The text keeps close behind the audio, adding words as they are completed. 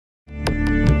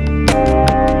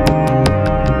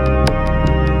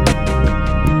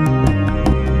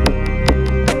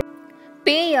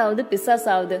சாவுது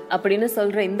பிசாசாவுது அப்படின்னு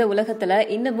சொல்ற இந்த உலகத்துல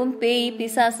இன்னமும் பேய்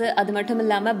பிசாசு அது மட்டும்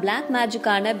இல்லாம பிளாக்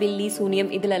மேஜிக்கான பில்லி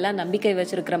சூனியம் இதுல எல்லாம் நம்பிக்கை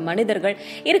வச்சிருக்கிற மனிதர்கள்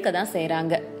இருக்கதான்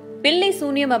செய்யறாங்க. பில்லி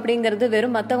சூனியம் அப்படிங்கறது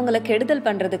வெறும் மத்தவங்களை கெடுதல்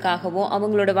பண்றதுக்காகவும்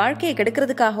அவங்களோட வாழ்க்கையை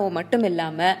கெடுக்கிறதுக்காகவும் மட்டும்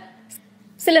இல்லாம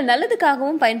சில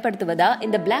நல்லதுக்காகவும் பயன்படுத்துவதா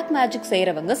இந்த பிளாக் மேஜிக்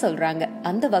செய்யறவங்க சொல்றாங்க.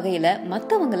 அந்த வகையில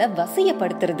மத்தவங்களை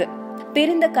வசியப்படுத்துறது,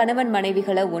 பிரிந்த கணவன்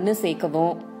மனைவிகளை ஒண்ணு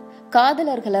சேர்க்கவும்,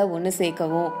 காதலர்களை ஒண்ணு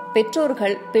சேர்க்கவும்,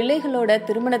 பெற்றோர்கள் பிள்ளைகளோட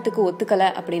திருமணத்துக்கு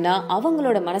ஒத்துக்கல அப்படின்னா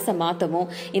அவங்களோட மனசை மாத்தவும்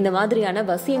இந்த மாதிரியான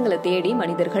வசியங்களை தேடி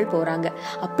மனிதர்கள் போறாங்க.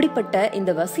 அப்படிப்பட்ட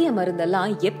இந்த வசிய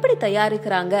மருந்தெல்லாம் எப்படி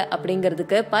தயாரிக்கிறாங்க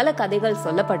அப்படிங்கிறதுக்கு பல கதைகள்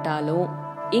சொல்லப்பட்டாலும்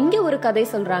இங்க ஒரு கதை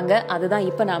சொல்றாங்க. அதுதான்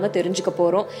இப்ப நாம தெரிஞ்சுக்க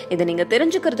போறோம். இதை நீங்க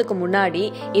தெரிஞ்சுக்கிறதுக்கு முன்னாடி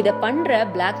இத பண்ற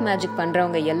பிளாக் மேஜிக்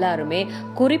பண்றவங்க எல்லாருமே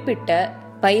குறிப்பிட்ட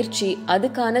பயிற்சி,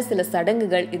 அதுக்கான சில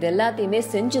சடங்குகள் இது எல்லாத்தையுமே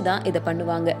செஞ்சுதான் இதை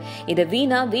பண்ணுவாங்க. இதை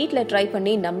வீணா வீட்டுல ட்ரை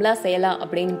பண்ணி நம்மளா செய்யலாம்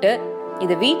அப்படின்ட்டு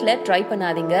இதை வீட்டுல ட்ரை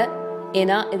பண்ணாதீங்க.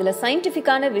 ஏன்னா இதுல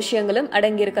சயின்டிபிக்கான விஷயங்களும்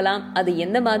அடங்கி இருக்கலாம். அது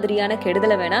எந்த மாதிரியான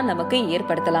கெடுதலை வேணா நமக்கு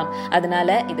ஏற்படுத்தலாம்.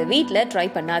 அதனால இதை வீட்டுல ட்ரை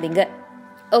பண்ணாதீங்க.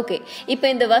 ஓகே, இப்ப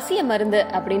இந்த வசிய மருந்து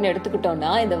அப்படின்னு எடுத்துக்கிட்டோம்னா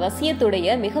இந்த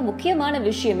வசியத்துடைய மிக முக்கியமான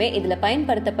விஷயமே இதுல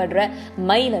பயன்படுத்தப்படுற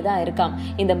மைல தான் இருக்காம்.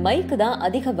 இந்த மைக்கு தான்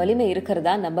அதிக வலிமை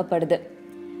இருக்கிறதா நம்பப்படுது.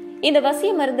 இந்த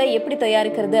வசிய மருந்தை எப்படி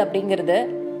தயாரிக்கிறது அப்படிங்கறது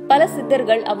பல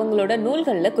சித்தர்கள் அவங்களோட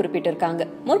நூல்கள்ல குறிப்பிட்டிருக்காங்க.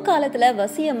 முற்காலத்துல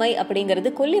வசிய மை அப்படிங்கிறது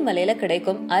கொல்லிமலையில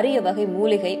கிடைக்கும் அரிய வகை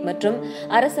மூலிகை மற்றும்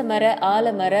அரசமர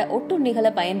ஆலமர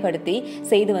ஒட்டுண்ணிகளை பயன்படுத்தி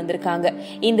செய்து வந்திருக்காங்க.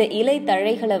 இந்த இலை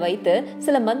தழைகளை வைத்து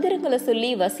சில மந்திரங்களை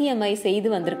சொல்லி வசிய மை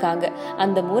செய்து வந்திருக்காங்க.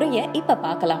 அந்த முறைய இப்ப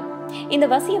பார்க்கலாம். இந்த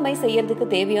வசிய மை செய்யறதுக்கு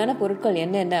தேவையான பொருட்கள்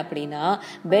என்னென்ன அப்படின்னா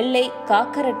வெள்ளை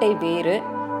காக்கரட்டை வேறு,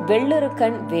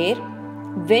 வெள்ளருக்கன் வேர்,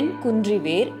 வெண்குன்றி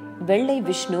வேர், வெள்ளை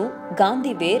விஷ்ணு,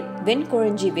 காந்தி வேர்,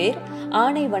 வெண்கொழஞ்சி வேர்,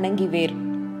 ஆணை வணங்கி வேர்,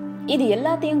 இது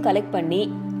எல்லாத்தையும் கலெக்ட் பண்ணி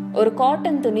ஒரு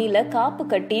காட்டன் துணியில காப்பு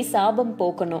கட்டி சாபம்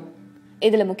போக்கணும்.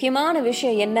 இதுல முக்கியமான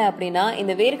விஷயம் என்ன அப்படின்னா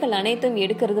இந்த வேர்கள் அனைத்தும்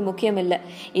எடுக்கிறது முக்கியம் இல்ல.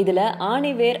 இதுல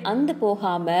ஆணை வேர் அந்து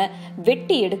போகாம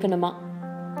வெட்டி எடுக்கணுமா.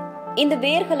 இந்த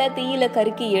வேர்களை தீயில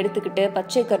கருக்கி எடுத்துக்கிட்டு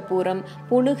பச்சை கற்பூரம்,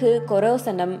 புனுகு,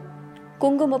 கொரோசனம்,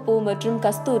 குங்குமப்பூ மற்றும்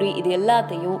கஸ்தூரி இது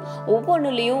எல்லாத்தையும்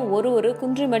ஒவ்வொன்றுலயும் ஒரு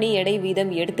குன்றுமணி எடை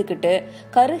வீதம் எடுத்துக்கிட்டு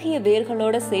கருகிய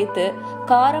வேர்களோட சேர்த்து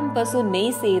காரம் பசு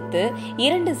நெய் சேர்த்து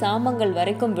 2 சாமங்கள்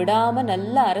வரைக்கும் விடாம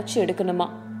நல்லா அரைச்சு எடுக்கணுமா.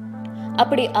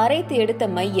 அப்படி அரைத்து எடுத்த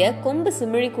மைய கொம்பு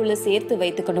சிமிழிக்குள்ள சேர்த்து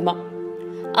வைத்துக்கணுமா.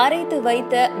 அரைத்து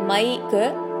வைத்த மைக்கு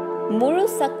முழு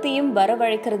சக்தியும்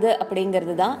வரவழைக்கிறது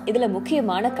அப்படிங்கிறது தான் இதுல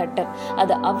முக்கியமான கட்டம்.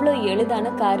 அது அவ்வளவு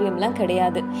எளிதான காரியம்லாம்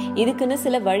கிடையாது. இதுக்குன்னு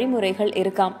சில வழிமுறைகள்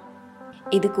இருக்காம்.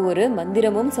 இதுக்கு ஒரு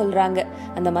மந்திரமும் சொல்றாங்க.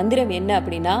 அந்த மந்திரம் என்ன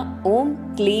அப்படின்னா ஓம்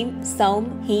க்ளீம் சௌம்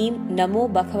ஹீம் நமோ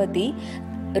பகவதி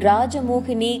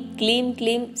ராஜமோகினி க்ளீம்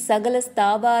க்ளீம் சகல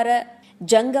ஸ்தாவார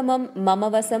ஜங்கமம்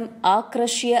மமவசம்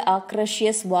ஆக்ரஷ்ய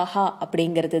ஸ்வாஹா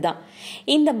அப்படிங்கிறது தான்.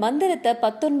 இந்த மந்திரத்தை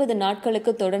 19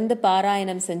 நாட்களுக்கு தொடர்ந்து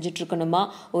பாராயணம் செஞ்சுட்டு இருக்கணுமா.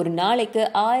 ஒரு நாளைக்கு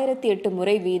 1008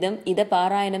 முறை வீதம் இதை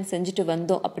பாராயணம் செஞ்சுட்டு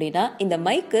வந்தோம் அப்படின்னா இந்த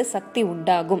மைக்கு சக்தி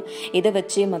உண்டாகும். இதை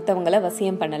வச்சு மற்றவங்களை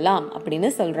வசியம் பண்ணலாம்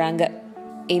அப்படின்னு சொல்றாங்க.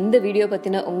 இந்த வீடியோ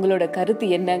பத்தின உங்களோட கருத்து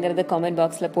என்னங்கறத கமெண்ட்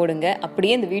பாக்ஸ்ல போடுங்க.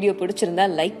 அப்படியே இந்த வீடியோ பிடிச்சிருந்தா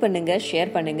லைக் பண்ணுங்க,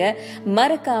 ஷேர் பண்ணுங்க.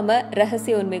 மறக்காம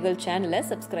ரகசிய உண்மைகள் சேனலை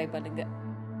சப்ஸ்கிரைப் பண்ணுங்க.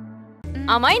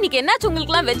 ஆமா, இன்னைக்கு என்னாச்சு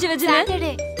உங்களுக்கு எல்லாம் வெஜ்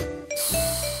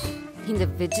இந்த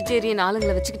வெஜிடேரியன்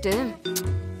ஆளுங்களை வச்சுக்கிட்டு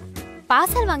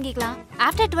பார்சல் வாங்கிக்கலாம்.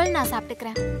 ஆஃப்டர் 12 நான்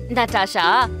சாப்பிட்டுக்கிறேன். நட்டாஷா,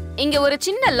 இங்க ஒரு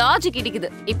சின்ன லாஜிக் இடிக்குது.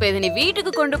 இப்ப இத நீ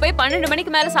வீட்டுக்கு கொண்டு போய் 12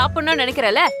 மணிக்கு மேல சாப்பிடணும்னு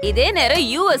நினைக்கிறல, இதே நேரம்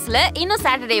யூஎஸ்ல இன்னும்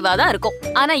சாட்டர்டேவா தான் இருக்கும்.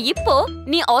 ஆனா இப்போ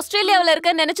நீ ஆஸ்திரேலியாவுல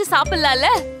இருக்க நினைச்சு சாப்பிடலாம்ல,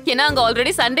 ஏன்னா அங்க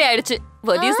ஆல்ரெடி சண்டே ஆயிடுச்சு.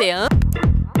 what do you say?